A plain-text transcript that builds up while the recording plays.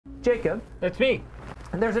Jacob. That's me.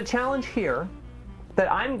 There's a challenge here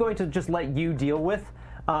that I'm going to just let you deal with.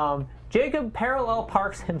 Jacob parallel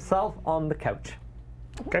parks himself on the couch.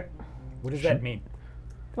 Okay. What does that mean?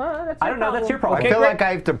 Well, that's I don't know. That's your problem. I feel like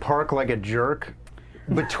I have to park like a jerk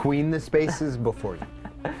between the spaces before you.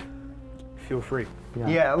 Feel free.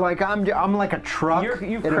 Yeah, like I'm like a truck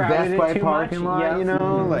You've in a Best Buy parking lot, you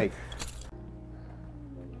know, like.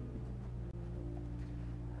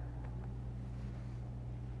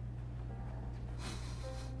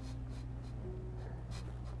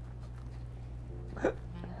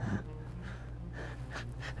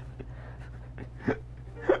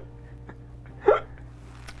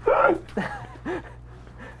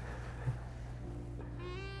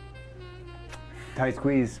 Tight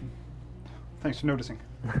squeeze. Thanks for noticing.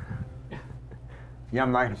 Yeah,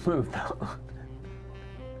 I'm not gonna move though.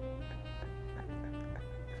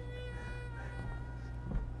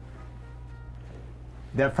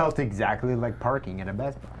 That felt exactly like parking at a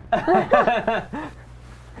Best Buy.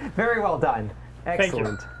 Very well done.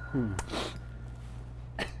 Excellent.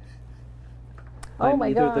 Oh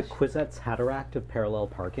my gosh. Either the Quizette's Hatteract of parallel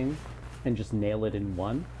parking and just nail it in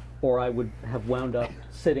one, or I would have wound up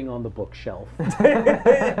sitting on the bookshelf.